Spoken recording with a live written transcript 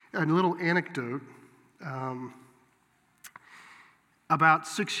A little anecdote. About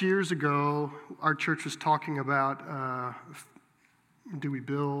 6 years ago, our church was talking about do we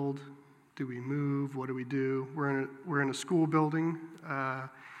build, do we move, what do we do? We're in a school building,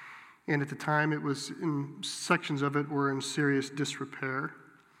 and at the time it was in sections of it were in serious disrepair.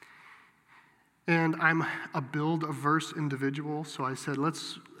 And I'm a build-averse individual, so I said,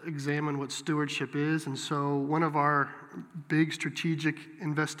 let's examine what stewardship is. And so one of our big strategic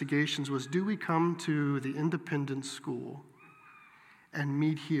investigations was, do we come to the independent school and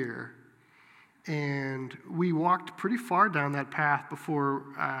meet here? And we walked pretty far down that path before,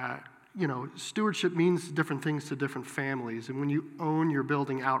 stewardship means different things to different families. And when you own your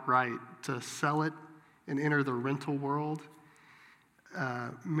building outright, to sell it and enter the rental world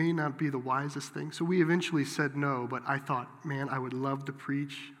may not be the wisest thing. So we eventually said no, but I thought, man, I would love to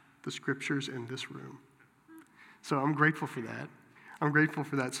preach the scriptures in this room. So I'm grateful for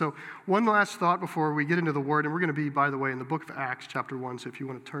that. So one last thought before we get into the Word, and we're going to be, by the way, in the book of Acts, chapter 1, so if you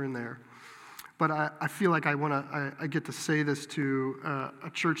want to turn there. But I feel like I get to say this to a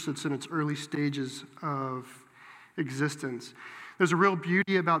church that's in its early stages of existence. There's a real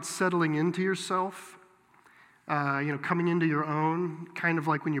beauty about settling into yourself, coming into your own, kind of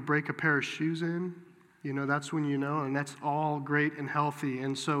like when you break a pair of shoes in. That's when and that's all great and healthy.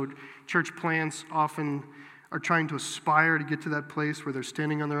 And so church plants often are trying to aspire to get to that place where they're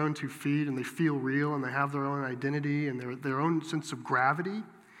standing on their own 2 feet and they feel real and they have their own identity and their own sense of gravity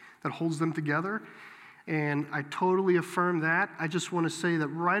that holds them together. And I totally affirm that. I just want to say that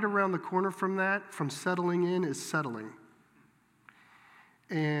right around the corner from that, from settling in, is settling.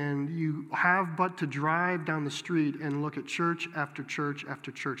 And you have but to drive down the street and look at church after church after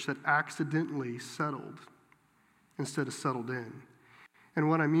church that accidentally settled instead of settled in. And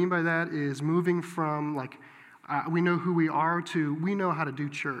what I mean by that is moving from we know who we are to we know how to do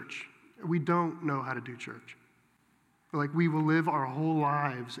church. We don't know how to do church. We will live our whole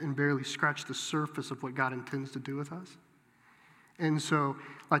lives and barely scratch the surface of what God intends to do with us. And so,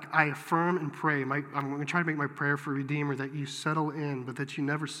 I affirm and pray. I'm going to try to make my prayer for Redeemer that you settle in, but that you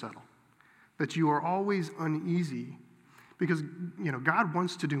never settle. That you are always uneasy because, God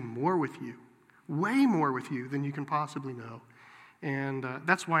wants to do more with you, way more with you than you can possibly know. And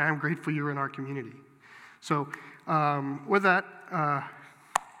that's why I'm grateful you're in our community. So, with that,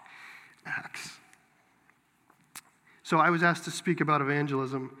 Acts. So I was asked to speak about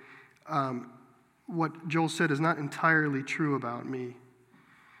evangelism. What Joel said is not entirely true about me.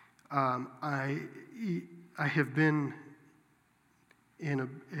 I have been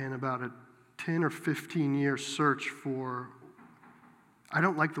in about a 10 or 15 year search for, I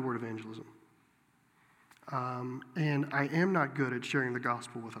don't like the word evangelism. And I am not good at sharing the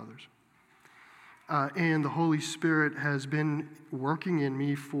gospel with others. And the Holy Spirit has been working in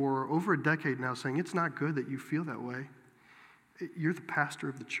me for over a decade now, saying, it's not good that you feel that way. You're the pastor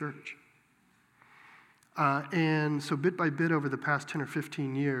of the church. And so bit by bit over the past 10 or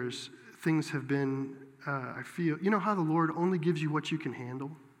 15 years, things have been, I feel, how the Lord only gives you what you can handle?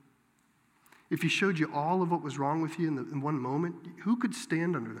 If he showed you all of what was wrong with you in one moment, who could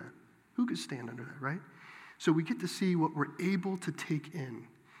stand under that? Who could stand under that, right? So we get to see what we're able to take in.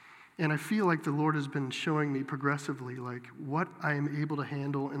 And I feel like the Lord has been showing me progressively, what I am able to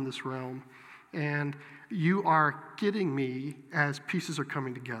handle in this realm. And you are getting me as pieces are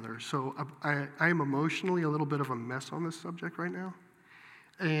coming together. So I am emotionally a little bit of a mess on this subject right now.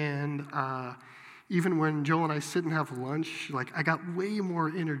 And even when Joel and I sit and have lunch, I got way more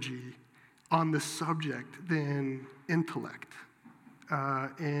energy on this subject than intellect.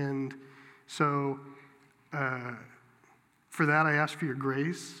 And so for that, I ask for your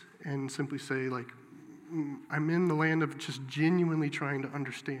grace and simply say, I'm in the land of just genuinely trying to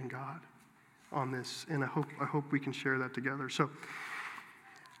understand God on this, and I hope we can share that together. So,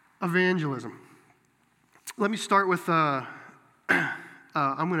 evangelism. Let me start with, I'm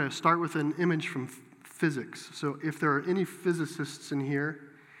going to start with an image from physics. So if there are any physicists in here,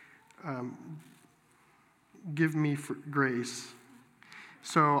 give me grace.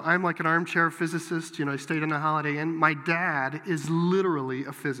 So I'm like an armchair physicist. I stayed on a Holiday Inn. My dad is literally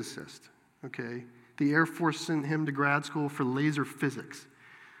a physicist, okay? The Air Force sent him to grad school for laser physics.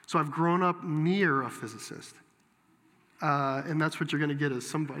 So I've grown up near a physicist. And that's what you're going to get is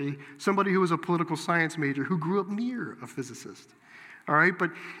somebody who was a political science major who grew up near a physicist. All right?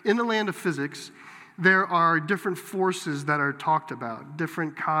 But in the land of physics, there are different forces that are talked about,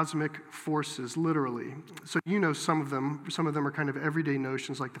 different cosmic forces, literally. So some of them. Some of them are kind of everyday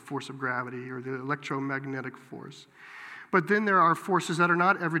notions like the force of gravity or the electromagnetic force. But then there are forces that are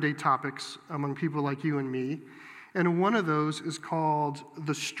not everyday topics among people like you and me. And one of those is called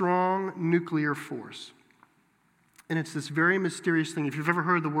the strong nuclear force. And it's this very mysterious thing. If you've ever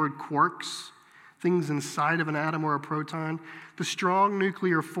heard the word quarks, things inside of an atom or a proton, the strong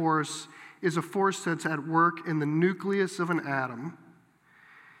nuclear force is a force that's at work in the nucleus of an atom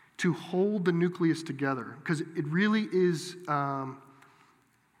to hold the nucleus together. Because it really is,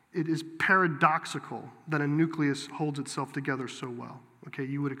 it is paradoxical that a nucleus holds itself together so well. Okay,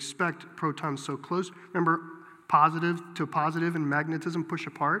 you would expect protons so close. Remember, positive to positive in magnetism push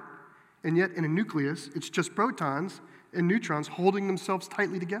apart. And yet in a nucleus, it's just protons and neutrons holding themselves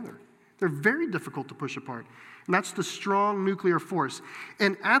tightly together. They're very difficult to push apart. And that's the strong nuclear force.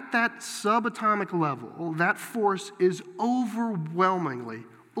 And at that subatomic level, that force is overwhelmingly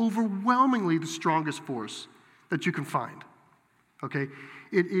the strongest force that you can find. Okay?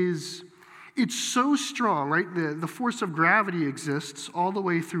 It's so strong, right? The force of gravity exists all the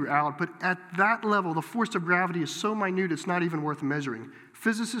way throughout, but at that level, the force of gravity is so minute it's not even worth measuring.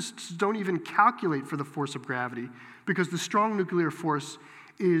 Physicists don't even calculate for the force of gravity because the strong nuclear force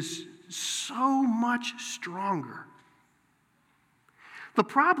is so much stronger. The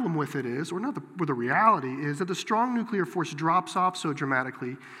problem with it is, or not the reality is, that the strong nuclear force drops off so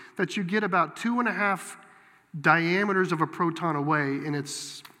dramatically that you get about 2.5 diameters of a proton away, and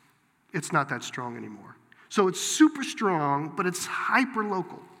it's not that strong anymore. So it's super strong, but it's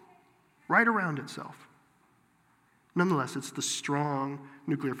hyperlocal, right around itself. Nonetheless, it's the strong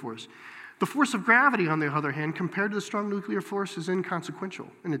nuclear force. The force of gravity, on the other hand, compared to the strong nuclear force, is inconsequential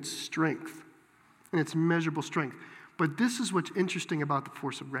in its strength, in its measurable strength. But this is what's interesting about the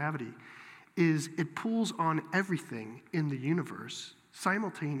force of gravity, is it pulls on everything in the universe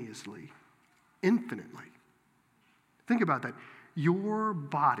simultaneously, infinitely. Think about that. Your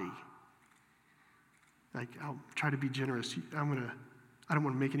body, like, I'll try to be generous. I don't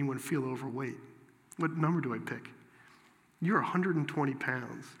want to make anyone feel overweight. What number do I pick? You're 120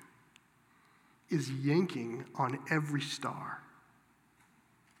 pounds, is yanking on every star.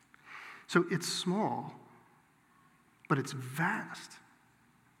 So it's small, but it's vast.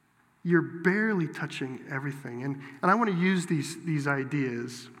 You're barely touching everything. And I want to use these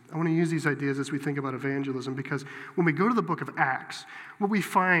ideas. I want to use these ideas as we think about evangelism, because when we go to the book of Acts, what we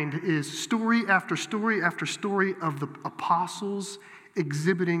find is story after story after story of the apostles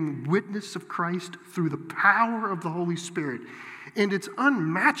exhibiting witness of Christ through the power of the Holy Spirit. And it's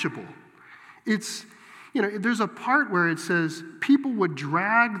unmatchable. There's a part where it says people would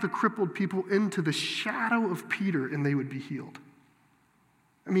drag the crippled people into the shadow of Peter and they would be healed.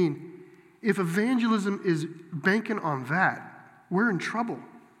 I mean, if evangelism is banking on that, we're in trouble.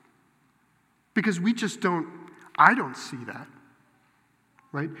 Because I don't see that,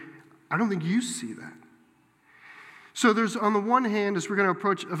 right? I don't think you see that. So there's, on the one hand, as we're going to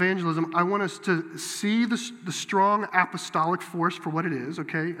approach evangelism, I want us to see the strong apostolic force for what it is,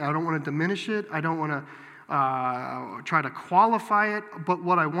 okay? I don't want to diminish it. I don't want to try to qualify it. But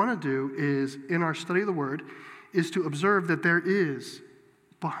what I want to do is, in our study of the Word, is to observe that there is,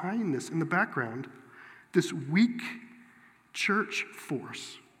 behind this, in the background, this weak church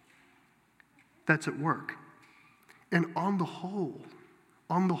force that's at work. And on the whole,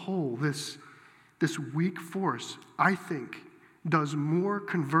 this weak force, I think, does more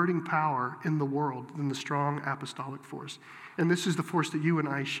converting power in the world than the strong apostolic force. And this is the force that you and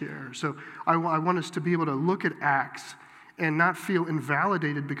I share. So I want us to be able to look at Acts and not feel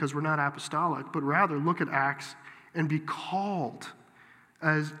invalidated because we're not apostolic, but rather look at Acts and be called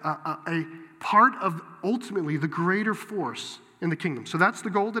as a part of, ultimately, the greater force in the kingdom. So that's the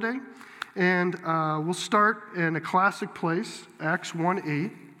goal today. And we'll start in a classic place, Acts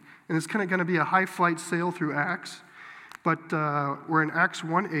 1:8. And it's kind of going to be a high-flight sail through Acts. But we're in Acts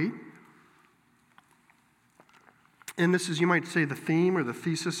 1:8. And this is, you might say, the theme or the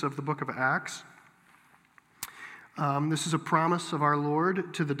thesis of the book of Acts. This is a promise of our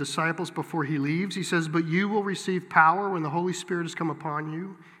Lord to the disciples before he leaves. He says, "But you will receive power when the Holy Spirit has come upon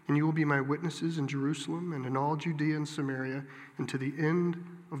you, and you will be my witnesses in Jerusalem and in all Judea and Samaria and to the end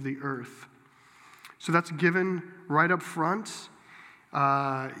of the earth." So that's given right up front.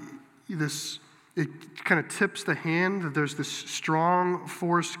 It kind of tips the hand that there's this strong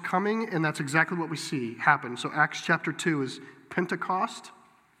force coming, and that's exactly what we see happen. So Acts chapter 2 is Pentecost,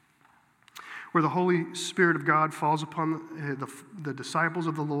 where the Holy Spirit of God falls upon the disciples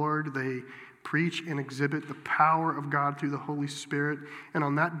of the Lord. They preach and exhibit the power of God through the Holy Spirit. And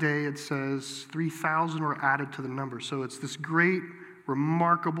on that day, it says 3,000 were added to the number. So it's this great,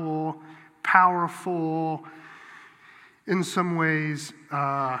 remarkable, powerful, in some ways,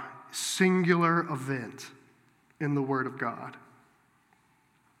 singular event in the Word of God.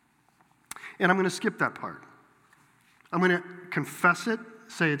 And I'm going to skip that part. I'm going to confess it,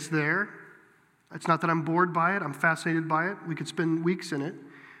 say it's there. It's not that I'm bored by it. I'm fascinated by it. We could spend weeks in it.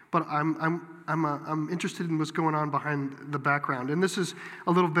 But I'm interested in what's going on behind the background. And this is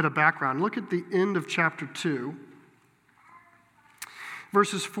a little bit of background. Look at the end of chapter 2,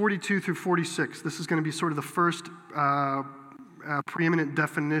 verses 42 through 46. This is going to be sort of the first preeminent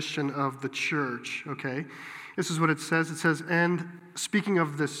definition of the church, okay? This is what it says. It says, and speaking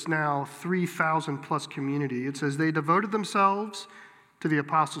of this now 3,000 plus community, it says, they devoted themselves to the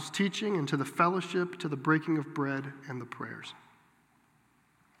apostles' teaching and to the fellowship, to the breaking of bread and the prayers.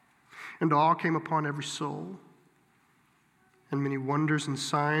 And awe came upon every soul, and many wonders and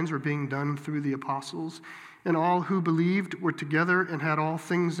signs were being done through the apostles. And all who believed were together and had all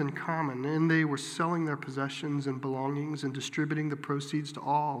things in common, and they were selling their possessions and belongings and distributing the proceeds to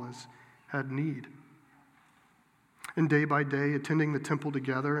all as had need. And day by day, attending the temple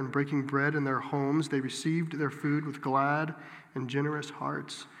together and breaking bread in their homes, they received their food with glad and generous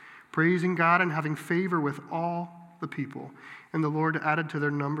hearts, praising God and having favor with all the people. And the Lord added to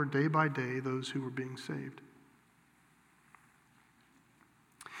their number day by day those who were being saved.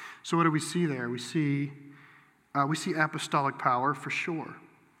 So what do we see there? We see apostolic power for sure.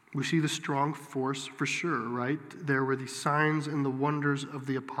 We see the strong force for sure, right? There were the signs and the wonders of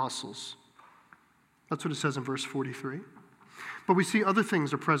the apostles. That's what it says in verse 43. But we see other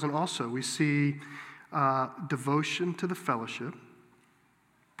things are present also. We see devotion to the fellowship,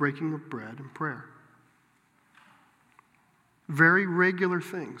 breaking of bread, and prayer. Very regular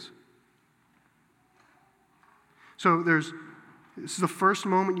things. So this is the first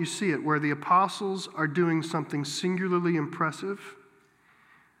moment you see it, where the apostles are doing something singularly impressive,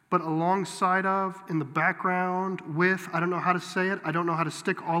 but alongside of, in the background, with, I don't know how to say it, I don't know how to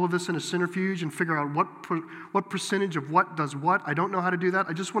stick all of this in a centrifuge and figure out what percentage of what does what. I don't know how to do that.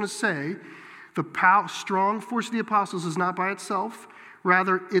 I just want to say the strong force of the apostles is not by itself.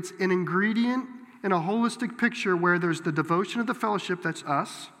 Rather, it's an ingredient in a holistic picture where there's the devotion of the fellowship, that's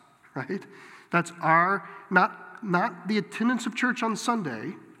us, right? That's our, not the attendance of church on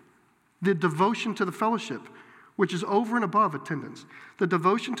Sunday, the devotion to the fellowship, which is over and above attendance. The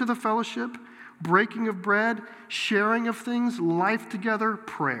devotion to the fellowship, breaking of bread, sharing of things, life together,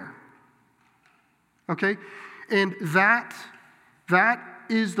 prayer. Okay? And that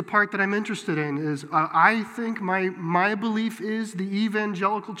is the part that I'm interested in. Is I think my belief is the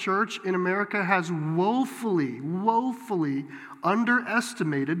evangelical church in America has woefully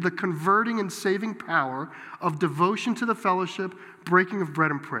underestimated the converting and saving power of devotion to the fellowship, breaking of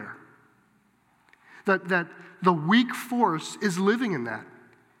bread, and prayer. That the weak force is living in that.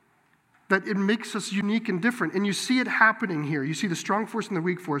 That it makes us unique and different. And you see it happening here. You see the strong force and the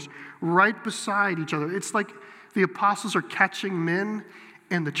weak force right beside each other. It's like the apostles are catching men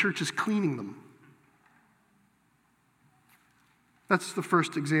and the church is cleaning them. That's the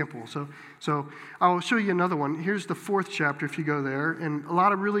first example. So I'll show you another one. Here's the 4th chapter if you go there. And a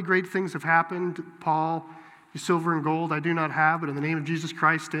lot of really great things have happened. Paul, silver and gold I do not have, but in the name of Jesus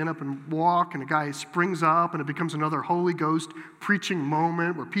Christ, stand up and walk. And a guy springs up and it becomes another Holy Ghost preaching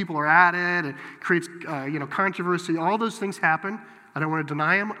moment where people are at it. It creates controversy. All those things happen. I don't want to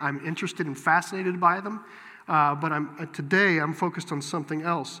deny them. I'm interested and fascinated by them. But today I'm focused on something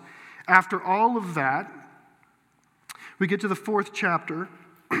else. After all of that, we get to the 4th chapter.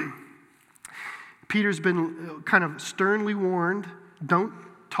 Peter's been kind of sternly warned, don't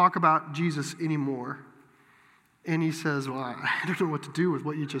talk about Jesus anymore. And he says, well, I don't know what to do with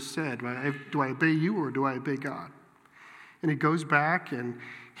what you just said. Do I obey you or do I obey God? And he goes back and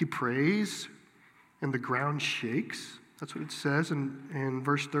he prays and the ground shakes. That's what it says in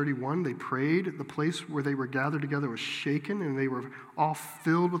verse 31. They prayed. The place where they were gathered together was shaken, and they were all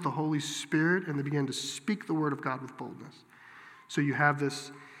filled with the Holy Spirit, and they began to speak the word of God with boldness. So you have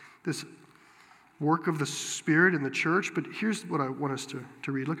this work of the Spirit in the church, but here's what I want us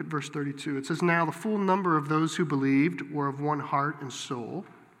to read. Look at verse 32. It says, now the full number of those who believed were of one heart and soul,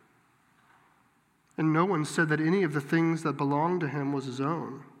 and no one said that any of the things that belonged to him was his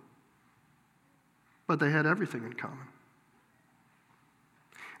own, but they had everything in common.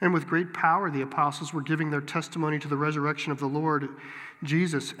 And with great power, the apostles were giving their testimony to the resurrection of the Lord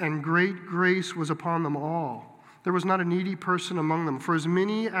Jesus, and great grace was upon them all. There was not a needy person among them, for as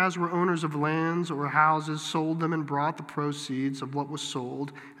many as were owners of lands or houses sold them and brought the proceeds of what was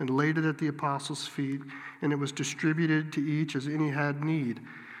sold and laid it at the apostles' feet, and it was distributed to each as any had need.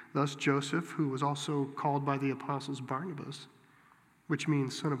 Thus Joseph, who was also called by the apostles Barnabas, which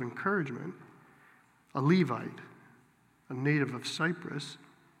means son of encouragement, a Levite, a native of Cyprus,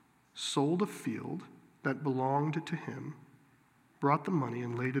 sold a field that belonged to him, brought the money,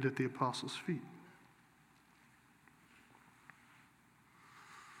 and laid it at the apostles' feet.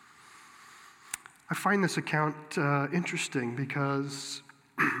 I find this account interesting because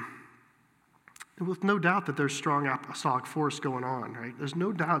with no doubt that there's strong apostolic force going on, right? There's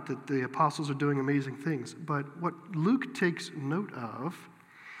no doubt that the apostles are doing amazing things. But what Luke takes note of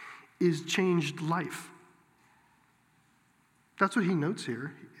is changed life. That's what he notes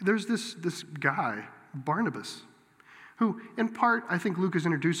here. There's this guy, Barnabas, who, in part, I think Luke is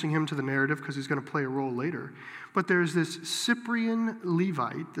introducing him to the narrative because he's going to play a role later. But there's this Cyprian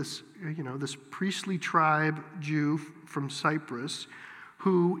Levite, this priestly tribe Jew from Cyprus,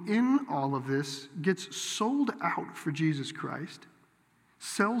 who in all of this gets sold out for Jesus Christ,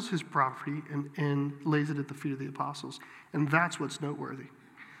 sells his property, and lays it at the feet of the apostles. And that's what's noteworthy.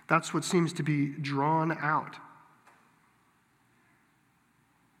 That's what seems to be drawn out.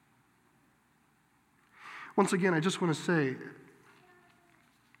 Once again, I just want to say,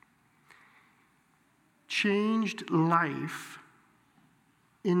 changed life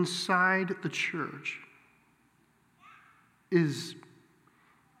inside the church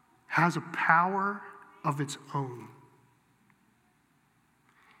has a power of its own.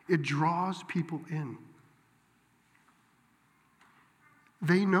 It draws people in.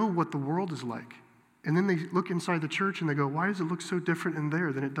 They know what the world is like. And then they look inside the church and they go, why does it look so different in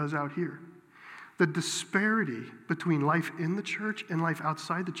there than it does out here? The disparity between life in the church and life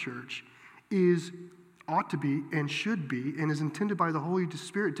outside the church ought to be and should be and is intended by the Holy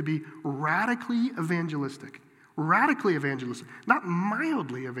Spirit to be radically evangelistic. Radically evangelistic. Not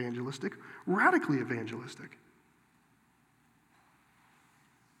mildly evangelistic, radically evangelistic.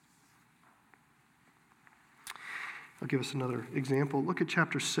 I'll give us another example. Look at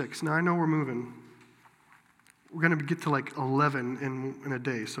chapter 6. Now, I know we're moving. We're going to get to like 11 in a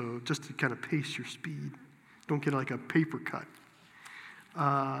day, so just to kind of pace your speed. Don't get like a paper cut.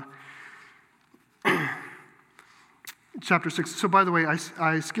 Chapter 6. So by the way,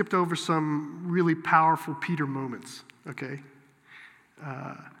 I skipped over some really powerful Peter moments, okay?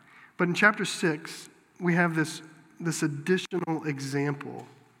 But in chapter 6, we have this additional example,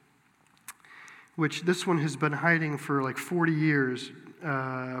 which this one has been hiding for like 40 years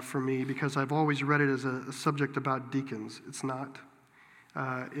for me because I've always read it as a subject about deacons. It's not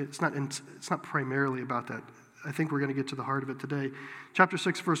primarily about that. I think we're going to get to the heart of it today. Chapter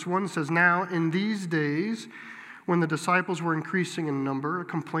 6, verse 1 says, "Now in these days, when the disciples were increasing in number, a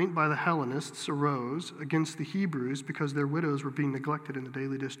complaint by the Hellenists arose against the Hebrews because their widows were being neglected in the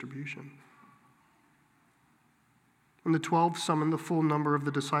daily distribution. And the 12 summoned the full number of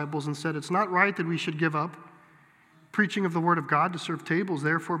the disciples and said, 'It's not right that we should give up preaching of the word of God to serve tables.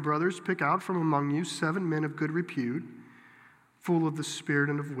 Therefore, brothers, pick out from among you 7 men of good repute, full of the Spirit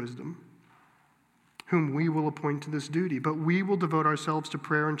and of wisdom, whom we will appoint to this duty. But we will devote ourselves to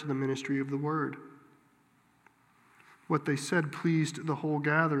prayer and to the ministry of the word.' What they said pleased the whole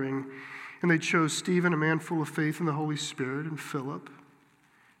gathering, and they chose Stephen, a man full of faith in the Holy Spirit, and Philip,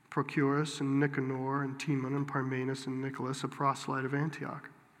 Prochorus, and Nicanor, and Timon, and Parmenas, and Nicholas, a proselyte of Antioch.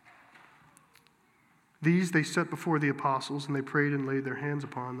 These they set before the apostles, and they prayed and laid their hands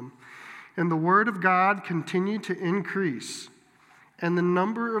upon them. And the word of God continued to increase, and the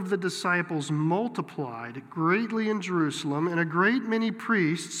number of the disciples multiplied greatly in Jerusalem, and a great many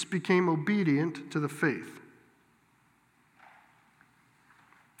priests became obedient to the faith."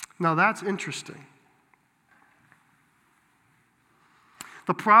 Now that's interesting.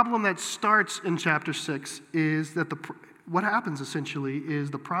 The problem that starts in chapter 6 is that what happens essentially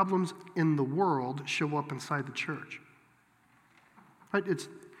is the problems in the world show up inside the church. Right?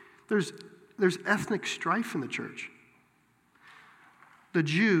 There's ethnic strife in the church. The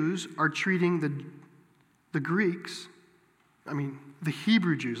Jews are treating the Greeks, the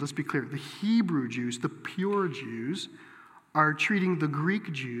Hebrew Jews, let's be clear, the Hebrew Jews, the pure Jews, are treating the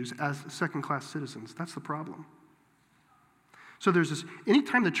Greek Jews as second-class citizens. That's the problem. So there's this,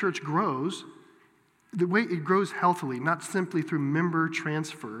 anytime the church grows, the way it grows healthily, not simply through member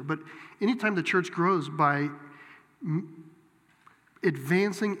transfer, but anytime the church grows by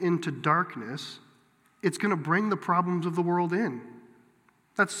advancing into darkness, it's going to bring the problems of the world in.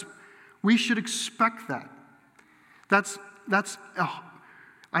 We should expect that. I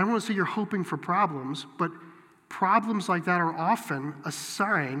don't want to say you're hoping for problems, but problems like that are often a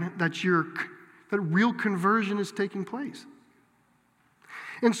sign that real conversion is taking place.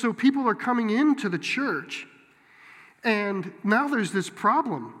 And so people are coming into the church, and now there's this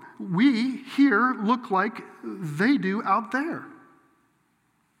problem. We here look like they do out there.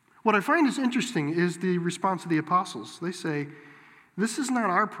 What I find is interesting is the response of the apostles. They say, "This is not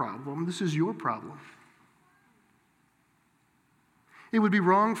our problem, this is your problem." It would be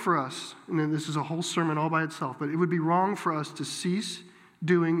wrong for us, and this is a whole sermon all by itself, but it would be wrong for us to cease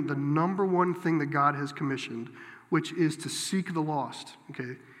doing the number one thing that God has commissioned, which is to seek the lost.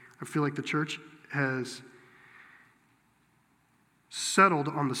 Okay, I feel like the church has settled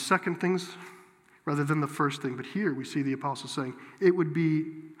on the second things rather than the first thing. But here we see the apostles saying it would be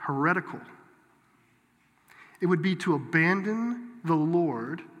heretical. It would be to abandon the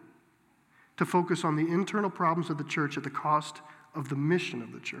Lord to focus on the internal problems of the church at the cost of the mission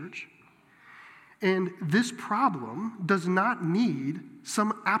of the church. And this problem does not need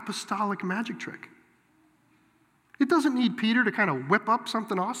some apostolic magic trick. It doesn't need Peter to kind of whip up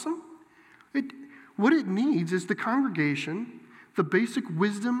something awesome. What it needs is the congregation, the basic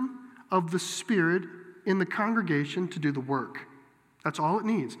wisdom of the Spirit in the congregation to do the work. That's all it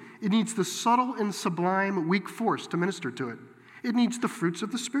needs. It needs the subtle and sublime weak force to minister to it. It needs the fruits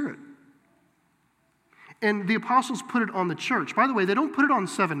of the Spirit. And the apostles put it on the church. By the way, they don't put it on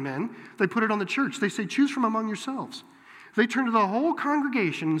 7 men. They put it on the church. They say, choose from among yourselves. They turn to the whole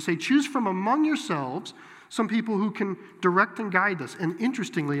congregation and say, choose from among yourselves some people who can direct and guide us. And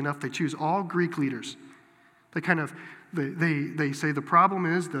interestingly enough, they choose all Greek leaders. They say the problem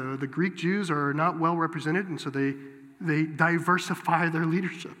is the Greek Jews are not well represented, and so they diversify their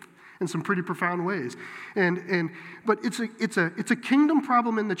leadership in some pretty profound ways. But it's a kingdom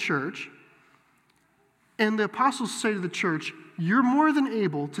problem in the church. And the apostles say to the church, you're more than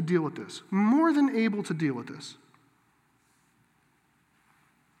able to deal with this. More than able to deal with this.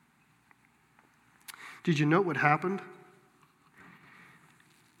 Did you note what happened?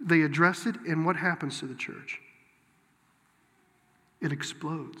 They address it, and what happens to the church? It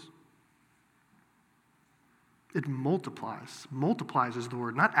explodes. It multiplies. Multiplies is the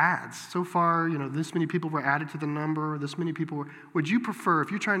word, not adds. So far, this many people were added to the number, this many people were. Would you prefer,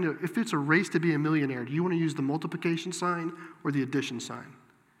 if it's a race to be a millionaire, do you want to use the multiplication sign or the addition sign?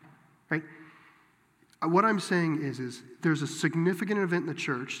 Right? What I'm saying is there's a significant event in the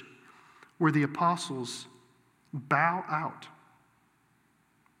church where the apostles bow out.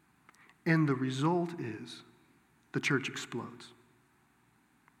 And the result is the church explodes.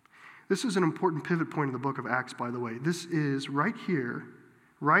 This is an important pivot point in the book of Acts, by the way. This is right here,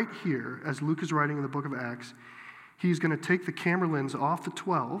 as Luke is writing in the book of Acts, he's going to take the camera lens off the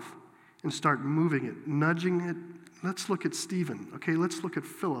 12 and start moving it, nudging it. Let's look at Stephen. Okay, let's look at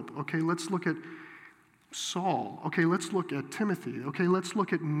Philip. Okay, let's look at Saul. Okay, let's look at Timothy. Okay, let's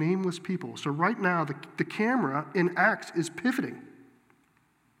look at nameless people. So right now, the camera in Acts is pivoting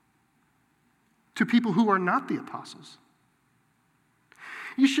to people who are not the apostles.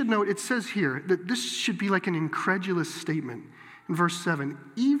 You should note, it says here that this should be like an incredulous statement. In verse 7,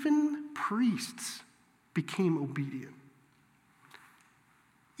 even priests became obedient.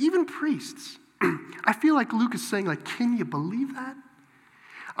 Even priests. I feel like Luke is saying, can you believe that?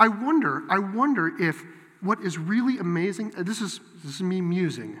 I wonder if what is really amazing, this is me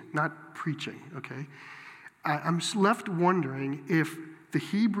musing, not preaching, okay? I'm left wondering if the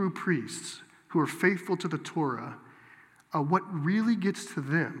Hebrew priests who are faithful to the Torah, what really gets to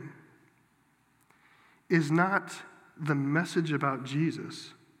them is not the message about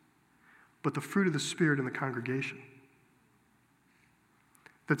Jesus, but the fruit of the Spirit in the congregation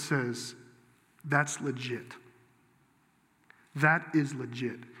that says, that's legit. That is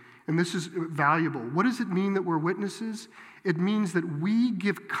legit. And this is valuable. What does it mean that we're witnesses? It means that we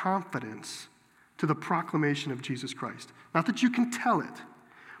give confidence to the proclamation of Jesus Christ. Not that you can tell it,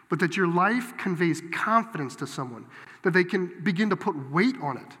 but that your life conveys confidence to someone, that they can begin to put weight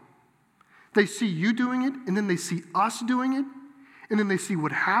on it. They see you doing it, and then they see us doing it, and then they see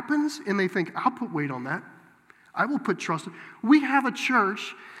what happens, and they think, I'll put weight on that. I will put trust. We have a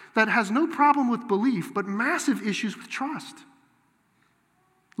church that has no problem with belief, but massive issues with trust.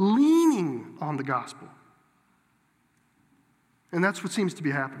 Leaning on the gospel. And that's what seems to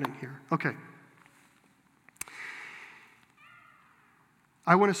be happening here. Okay.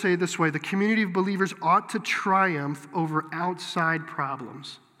 I want to say it this way, the community of believers ought to triumph over outside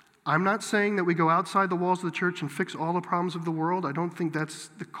problems. I'm not saying that we go outside the walls of the church and fix all the problems of the world. I don't think that's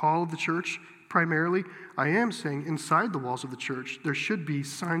the call of the church primarily. I am saying inside the walls of the church, there should be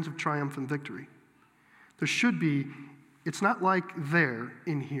signs of triumph and victory. There should be, it's not like there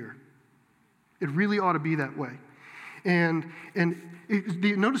in here. It really ought to be that way.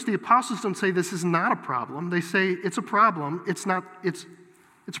 Notice the apostles don't say this is not a problem. They say it's a problem. It's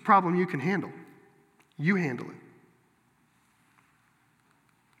a problem you can handle. You handle it.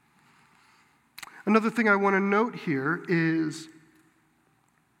 Another thing I want to note here is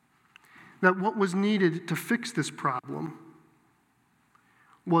that what was needed to fix this problem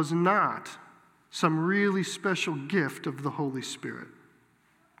was not some really special gift of the Holy Spirit.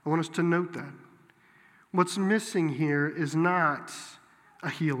 I want us to note that. What's missing here is not a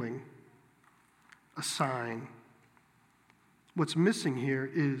healing, a sign. What's missing here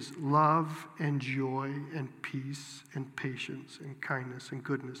is love and joy and peace and patience and kindness and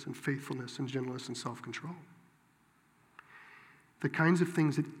goodness and faithfulness and gentleness and self-control. The kinds of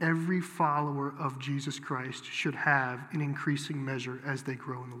things that every follower of Jesus Christ should have in increasing measure as they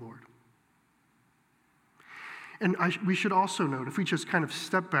grow in the Lord. And we should also note, if we just kind of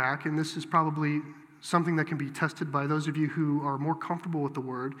step back, and this is probably something that can be tested by those of you who are more comfortable with the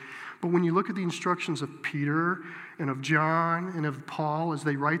word, but when you look at the instructions of Peter and of John and of Paul as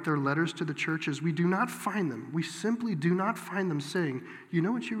they write their letters to the churches, we do not find them. We simply do not find them saying, you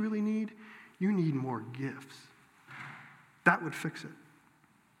know what you really need? You need more gifts. That would fix it.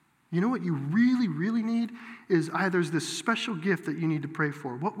 You know what you really, really need is there's this special gift that you need to pray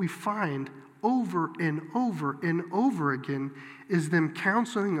for. What we find over and over and over again is them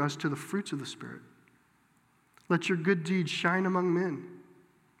counseling us to the fruits of the Spirit. Let your good deeds shine among men,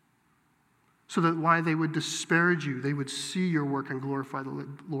 so that while they would disparage you, they would see your work and glorify the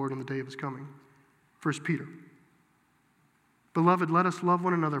Lord in the day of his coming. 1 Peter. Beloved, let us love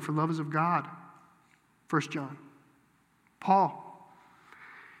one another, for love is of God. 1 John. Paul.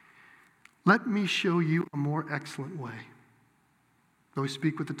 Let me show you a more excellent way. Though I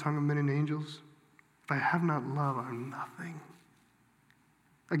speak with the tongue of men and angels, if I have not love, I'm nothing.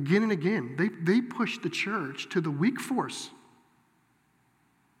 Again and again, they push the church to the weak force,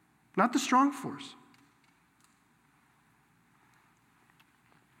 not the strong force.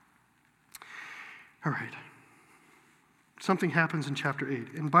 All right. Something happens in chapter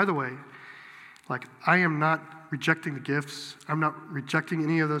 8. And by the way, I am not rejecting the gifts. I'm not rejecting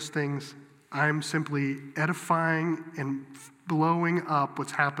any of those things. I'm simply edifying and blowing up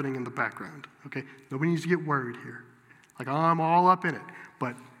what's happening in the background, okay? Nobody needs to get worried here. I'm all up in it.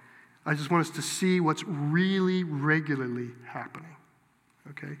 But I just want us to see what's really regularly happening,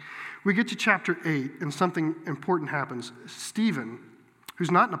 okay? We get to chapter 8, and something important happens. Stephen,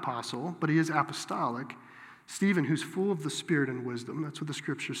 who's not an apostle, but he is apostolic, Stephen, who's full of the Spirit and wisdom, that's what the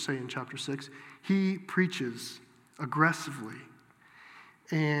scriptures say in chapter 6, he preaches aggressively,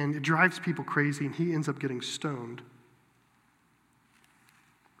 and it drives people crazy, and he ends up getting stoned.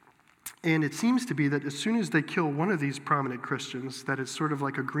 And it seems to be that as soon as they kill one of these prominent Christians, that it's sort of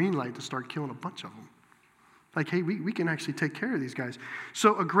like a green light to start killing a bunch of them. Hey, we can actually take care of these guys.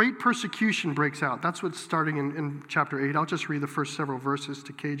 So a great persecution breaks out. That's what's starting in chapter 8. I'll just read the first several verses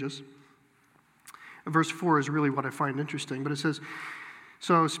to cage us. Verse 4 is really what I find interesting, but it says,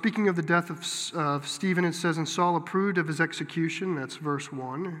 so speaking of the death of Stephen, it says, and Saul approved of his execution, that's verse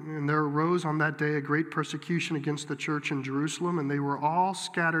 1, and there arose on that day a great persecution against the church in Jerusalem, and they were all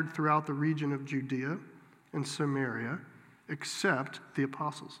scattered throughout the region of Judea and Samaria, except the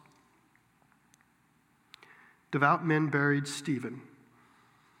apostles. Devout men buried Stephen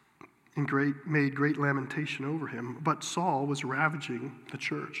and made great lamentation over him, but Saul was ravaging the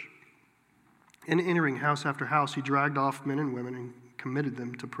church. And entering house after house, he dragged off men and women and committed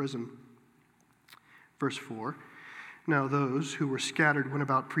them to prison. Verse 4, now those who were scattered went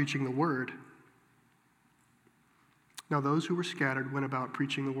about preaching the word.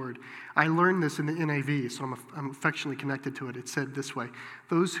 I learned this in the NIV, so I'm affectionately connected to it. It said this way,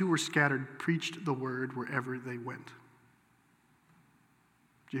 those who were scattered preached the word wherever they went.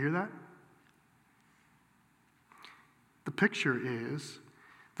 Did you hear that? The picture is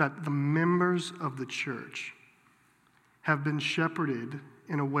that the members of the church have been shepherded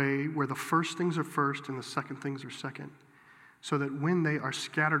in a way where the first things are first and the second things are second, so that when they are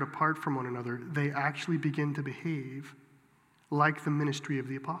scattered apart from one another, they actually begin to behave like the ministry of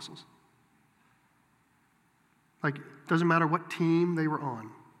the apostles. It doesn't matter what team they were on.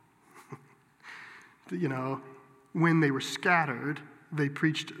 When they were scattered, they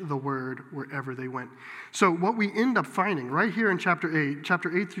preached the word wherever they went. So what we end up finding right here in chapter 8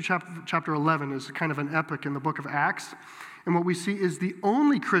 through chapter 11 is kind of an epic in the book of Acts. And what we see is the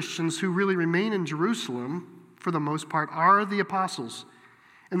only Christians who really remain in Jerusalem, for the most part, are the apostles.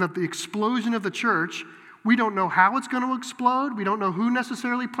 And that the explosion of the church, we don't know how it's going to explode. We don't know who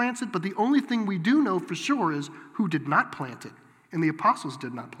necessarily plants it. But the only thing we do know for sure is who did not plant it. And the apostles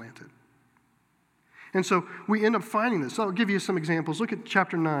did not plant it. And so we end up finding this. So I'll give you some examples. Look at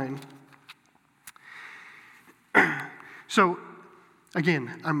chapter 9. So,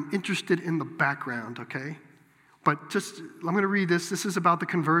 again, I'm interested in the background, okay? But I'm going to read this. This is about the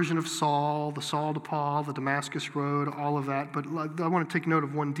conversion of Saul, the Saul to Paul, the Damascus Road, all of that. But I want to take note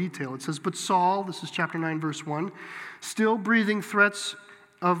of one detail. It says, but Saul, this is chapter 9, verse 1, still breathing threats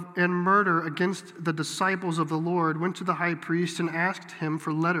and murder against the disciples of the Lord, went to the high priest and asked him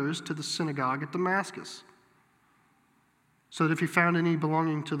for letters to the synagogue at Damascus. so that if he found any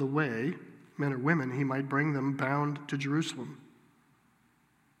belonging to the way, men or women, he might bring them bound to Jerusalem.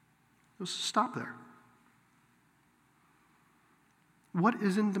 Let's stop there. What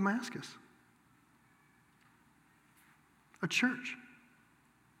is in Damascus? A church.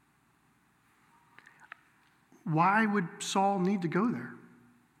 Why would Saul need to go there?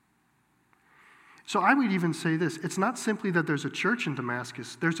 So I would even say this. It's not simply that there's a church in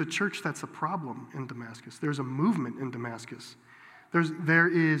Damascus. There's a church that's a problem in Damascus. There's a movement in Damascus. There's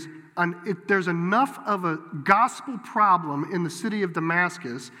enough of a gospel problem in the city of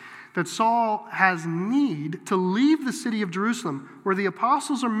Damascus that Saul has need to leave the city of Jerusalem, where the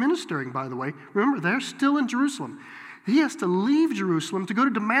apostles are ministering, by the way. Remember, they're still in Jerusalem. He has to leave Jerusalem to go to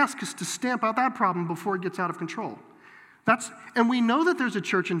Damascus to stamp out that problem before it gets out of control. And we know that there's a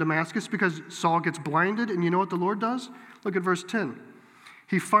church in Damascus because Saul gets blinded, and you know what the Lord does? Look at verse 10.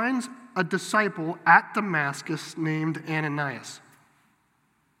 He finds a disciple at Damascus named Ananias.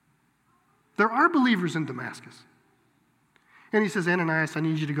 There are believers in Damascus. And he says, Ananias, I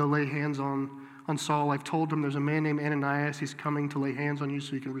need you to go lay hands on Saul. I've told him there's a man named Ananias. He's coming to lay hands on you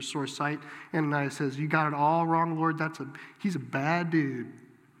so you can restore sight. Ananias says, you got it all wrong, Lord. He's a bad dude,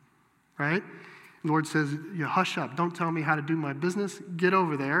 right? The Lord says, you hush up. Don't tell me how to do my business. Get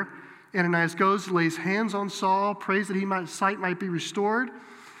over there. Ananias goes, lays hands on Saul, prays that his sight might be restored.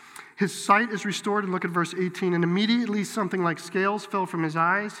 His sight is restored, and look at verse 18. And immediately something like scales fell from his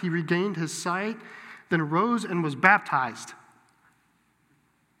eyes. He regained his sight, then arose and was baptized.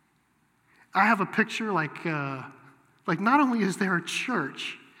 I have a picture like not only is there a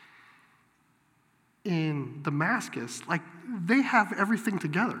church in Damascus, like they have everything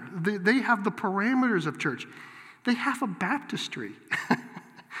together. They have the parameters of church. They have a baptistry.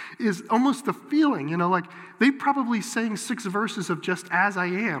 Is almost the feeling, like they probably sang 6 verses of Just As I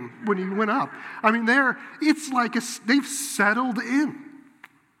Am when he went up. I mean, it's like they've settled in.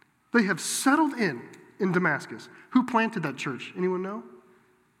 They have settled in Damascus. Who planted that church? Anyone know?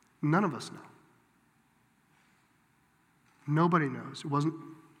 None of us know. Nobody knows. It wasn't,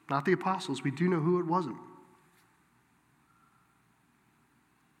 not the apostles. We do know who it wasn't.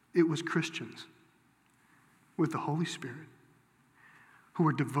 It was Christians with the Holy Spirit who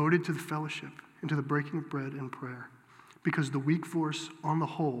were devoted to the fellowship and to the breaking of bread and prayer, because the weak force on the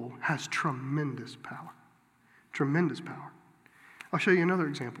whole has tremendous power. Tremendous power. I'll show you another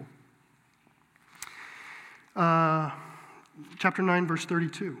example. Chapter 9, verse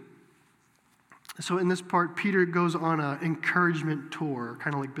 32. So in this part, Peter goes on an encouragement tour,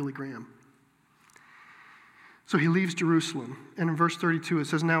 kind of like Billy Graham. So he leaves Jerusalem, and in verse 32 it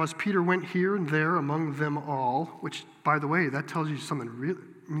says, now as Peter went here and there among them all, which, by the way, that tells you something really,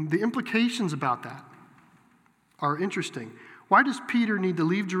 the implications about that are interesting. Why does Peter need to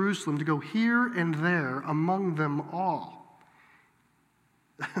leave Jerusalem to go here and there among them all?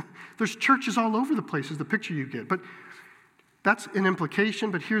 There's churches all over the place is the picture you get, but that's an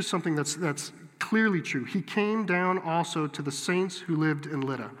implication, but here's something that's clearly true. He came down also to the saints who lived in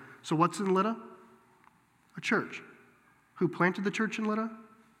Lydda. So what's in Lydda? A church. Who planted the church in Lydda?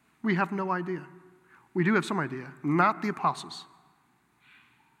 We have no idea. We do have some idea. Not the apostles.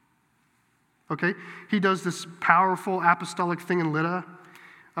 Okay? He does this powerful apostolic thing in Lydda.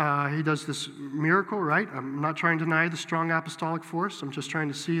 He does this miracle, right? I'm not trying to deny the strong apostolic force. I'm just trying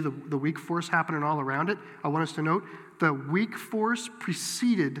to see the weak force happening all around it. I want us to note the weak force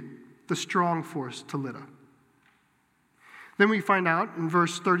preceded the strong force to Lydda. Then we find out in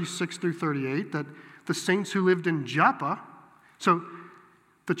verse 36 through 38 that the saints who lived in Joppa, so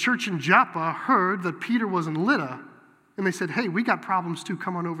the church in Joppa heard that Peter was in Lydda, and they said, hey, we got problems too,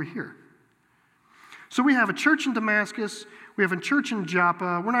 come on over here. So we have a church in Damascus, we have a church in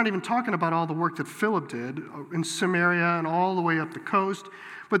Joppa. We're not even talking about all the work that Philip did in Samaria and all the way up the coast,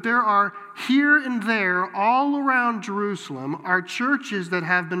 but there are here and there all around Jerusalem are churches that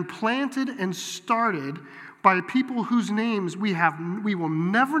have been planted and started by people whose names we will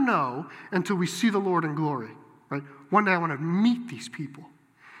never know until we see the Lord in glory, right? One day I want to meet these people,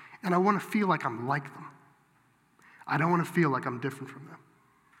 and I want to feel like I'm like them. I don't want to feel like I'm different from them.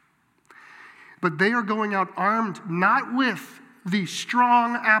 But they are going out armed, not with the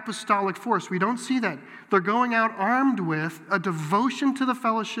strong apostolic force. We don't see that. They're going out armed with a devotion to the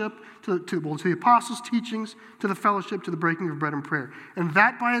fellowship, to the apostles' teachings, to the fellowship, to the breaking of bread and prayer. And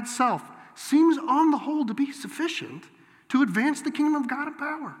that by itself seems on the whole to be sufficient to advance the kingdom of God in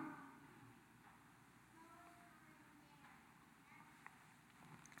power.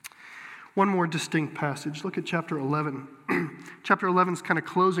 One more distinct passage. Look at chapter 11. Chapter 11 is kind of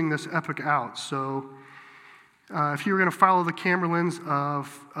closing this epic out. So If you were going to follow the camera lens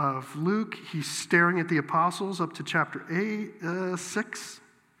of Luke, he's staring at the apostles up to chapter 6.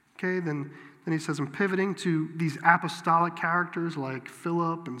 Okay, then he says, I'm pivoting to these apostolic characters like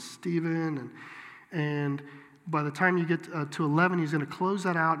Philip and Stephen. And by the time you get to 11, he's going to close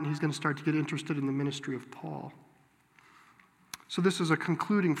that out and he's going to start to get interested in the ministry of Paul. So this is a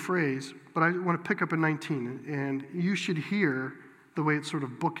concluding phrase, but I want to pick up in 19, and you should hear the way it sort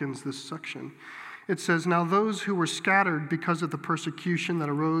of bookends this section. It says, now those who were scattered because of the persecution that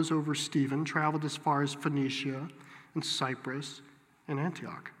arose over Stephen traveled as far as Phoenicia and Cyprus and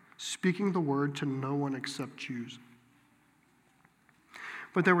Antioch, speaking the word to no one except Jews.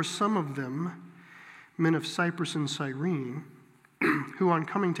 But there were some of them, men of Cyprus and Cyrene, who on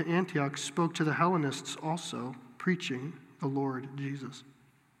coming to Antioch spoke to the Hellenists also, preaching the Lord Jesus.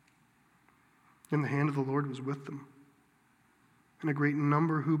 And the hand of the Lord was with them, and a great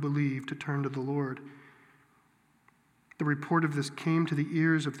number who believed to turn to the Lord. The report of this came to the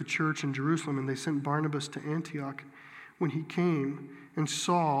ears of the church in Jerusalem, and they sent Barnabas to Antioch. When he came and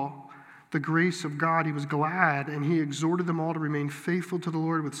saw the grace of God, he was glad, and he exhorted them all to remain faithful to the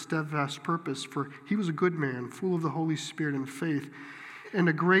Lord with steadfast purpose, for he was a good man, full of the Holy Spirit and faith. And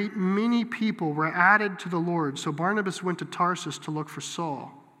a great many people were added to the Lord. So Barnabas went to Tarsus to look for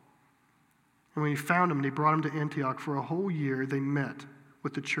Saul. And when he found him, they brought him to Antioch. For a whole year they met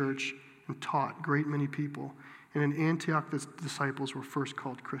with the church and taught a great many people. And in Antioch the disciples were first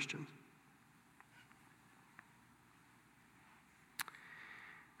called Christians.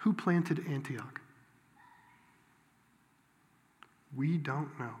 Who planted Antioch? We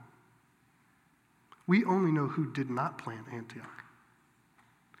don't know. We only know who did not plant Antioch.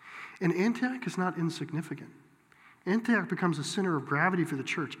 And Antioch is not insignificant. Antioch becomes a center of gravity for the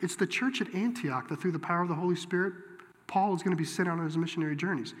church. It's the church at Antioch that through the power of the Holy Spirit, Paul is going to be sent out on his missionary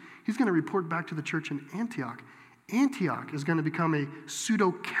journeys. He's going to report back to the church in Antioch. Antioch is going to become a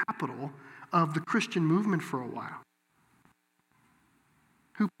pseudo-capital of the Christian movement for a while.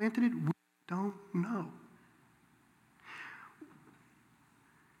 Who planted it? We don't know.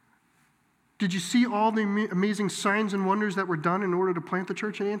 Did you see all the amazing signs and wonders that were done in order to plant the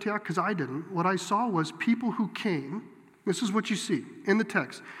church in Antioch? Because I didn't. What I saw was people who came. This is what you see in the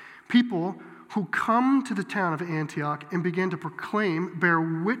text. People who come to the town of Antioch and begin to proclaim, bear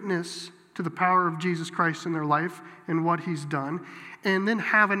witness to the power of Jesus Christ in their life and what he's done, and then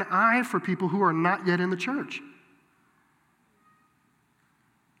have an eye for people who are not yet in the church.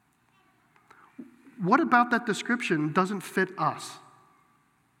 What about that description doesn't fit us?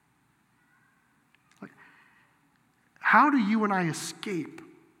 How do you and I escape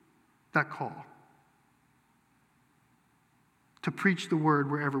that call to preach the word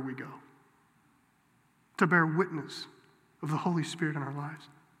wherever we go, to bear witness of the Holy Spirit in our lives,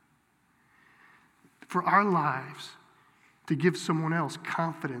 for our lives to give someone else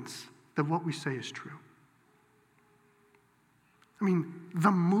confidence that what we say is true? I mean,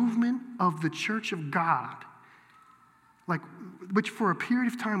 the movement of the church of God, which for a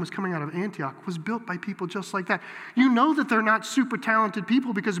period of time was coming out of Antioch, was built by people just like that. You know that they're not super talented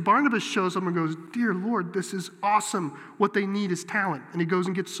people because Barnabas shows up and goes, dear Lord, this is awesome. What they need is talent. And he goes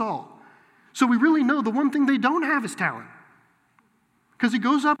and gets Saul. So we really know the one thing they don't have is talent. Because he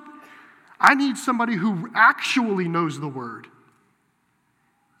goes up, I need somebody who actually knows the word.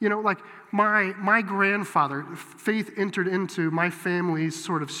 You know, like my grandfather, faith entered into my family's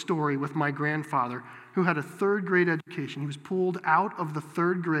sort of story with my grandfather, who had a third grade education. He was pulled out of the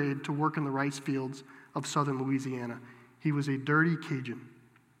third grade to work in the rice fields of southern Louisiana. He was a dirty Cajun.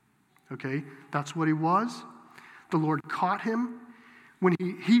 Okay? That's what he was. The Lord caught him. When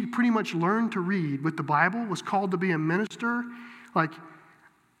he pretty much learned to read with the Bible, was called to be a minister,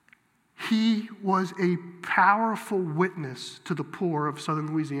 he was a powerful witness to the poor of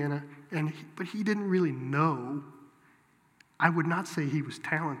southern Louisiana, but he didn't really know. I would not say he was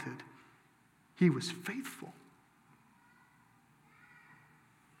talented. He was faithful.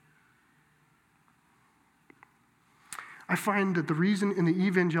 I find that the reason in the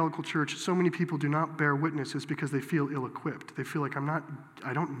evangelical church so many people do not bear witness is because they feel ill-equipped. They feel like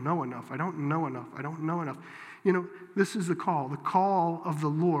I don't know enough. You know, this is the call. The call of the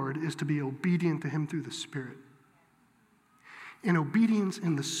Lord is to be obedient to him through the Spirit. In obedience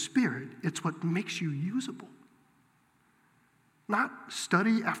in the Spirit, it's what makes you usable. Not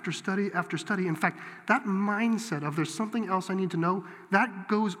study after study after study. In fact, that mindset of there's something else I need to know, that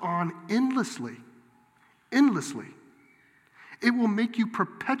goes on endlessly. Endlessly. It will make you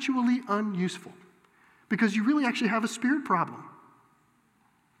perpetually unuseful because you really actually have a spirit problem.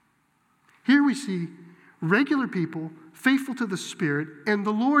 Here we see regular people faithful to the Spirit, and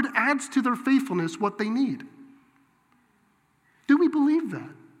the Lord adds to their faithfulness what they need. believe that?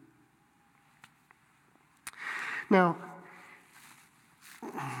 Now,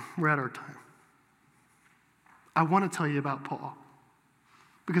 we're at our time. I want to tell you about Paul,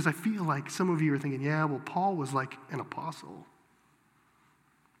 because I feel like some of you are thinking, yeah, well, Paul was like an apostle.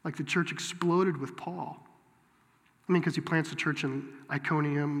 Like the church exploded with Paul. I mean, because he plants a church in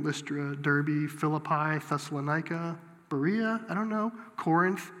Iconium, Lystra, Derbe, Philippi, Thessalonica, Berea, I don't know,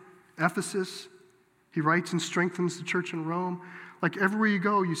 Corinth, Ephesus. He writes and strengthens the church in Rome. Like everywhere you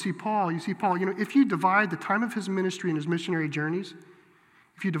go, you see Paul. You know, if you divide the time of his ministry and his missionary journeys,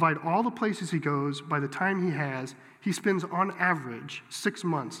 if you divide all the places he goes by the time he spends on average 6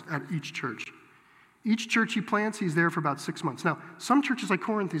 months at each church. Each church he plants, he's there for about 6 months. Now, some churches like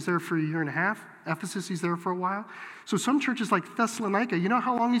Corinth, he's there for a year and a half. Ephesus, he's there for a while. So some churches like Thessalonica, you know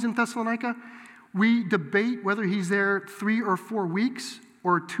how long he's in Thessalonica? We debate whether he's there 3 or 4 weeks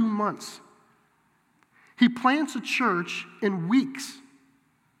or 2 months. He plants a church in weeks.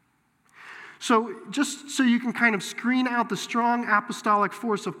 So just so you can kind of screen out the strong apostolic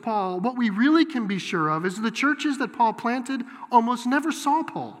force of Paul, what we really can be sure of is the churches that Paul planted almost never saw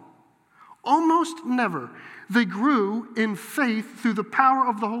Paul. Almost never. They grew in faith through the power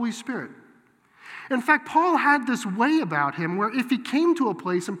of the Holy Spirit. In fact, Paul had this way about him where if he came to a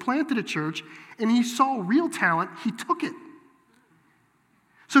place and planted a church and he saw real talent, he took it.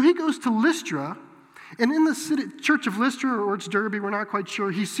 So he goes to Lystra, and in the church of Lystra, or it's Derbe, we're not quite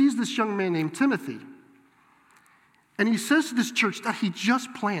sure, he sees this young man named Timothy. And he says to this church that he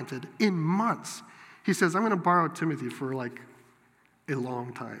just planted in months, he says, I'm going to borrow Timothy for like a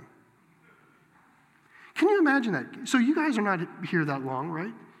long time. Can you imagine that? So you guys are not here that long,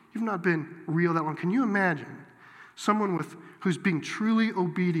 right? You've not been real that long. Can you imagine someone who's being truly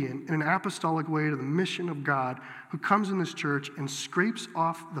obedient in an apostolic way to the mission of God, who comes in this church and scrapes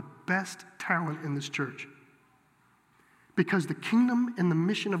off the best talent in this church? Because the kingdom and the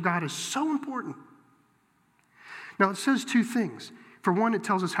mission of God is so important. Now, it says 2 things. For one, it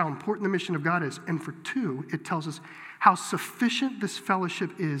tells us how important the mission of God is. And for 2, it tells us how sufficient this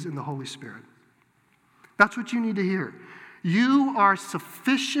fellowship is in the Holy Spirit. That's what you need to hear. You are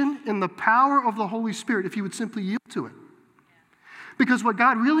sufficient in the power of the Holy Spirit if you would simply yield to it. Because what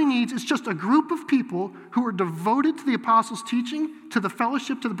God really needs is just a group of people who are devoted to the apostles' teaching, to the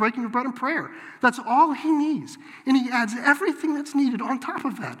fellowship, to the breaking of bread and prayer. That's all he needs. And he adds everything that's needed on top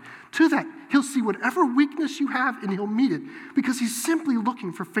of that. To that, he'll see whatever weakness you have and he'll meet it because he's simply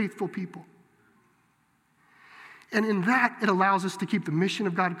looking for faithful people. And in that, it allows us to keep the mission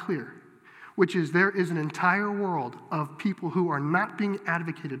of God clear, which is there is an entire world of people who are not being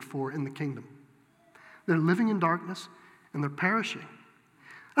advocated for in the kingdom. They're living in darkness and they're perishing.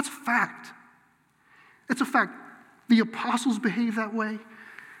 That's a fact. It's a fact. The apostles behave that way.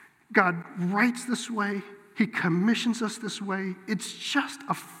 God writes this way. He commissions us this way. It's just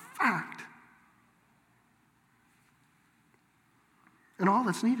a fact. And all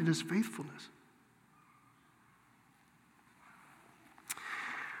that's needed is faithfulness.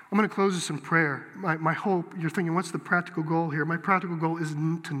 I'm going to close this in prayer. My hope, you're thinking, what's the practical goal here? My practical goal is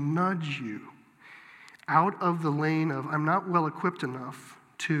to nudge you out of the lane of I'm not well equipped enough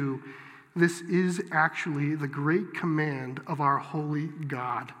to this is actually the great command of our holy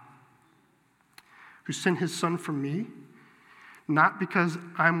God, who sent his son for me, not because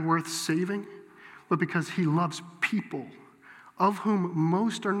I'm worth saving, but because he loves people, of whom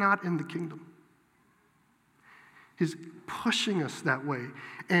most are not in the kingdom. He's pushing us that way.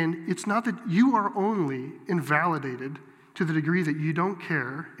 And it's not that you are only invalidated to the degree that you don't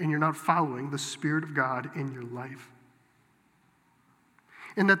care and you're not following the Spirit of God in your life.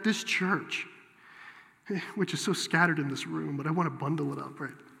 And that this church, which is so scattered in this room, but I want to bundle it up, right?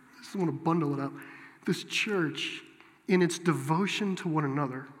 I just want to bundle it up. This church, in its devotion to one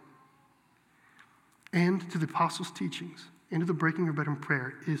another and to the apostles' teachings and to the breaking of bread and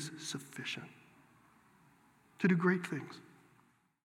prayer, is sufficient to do great things.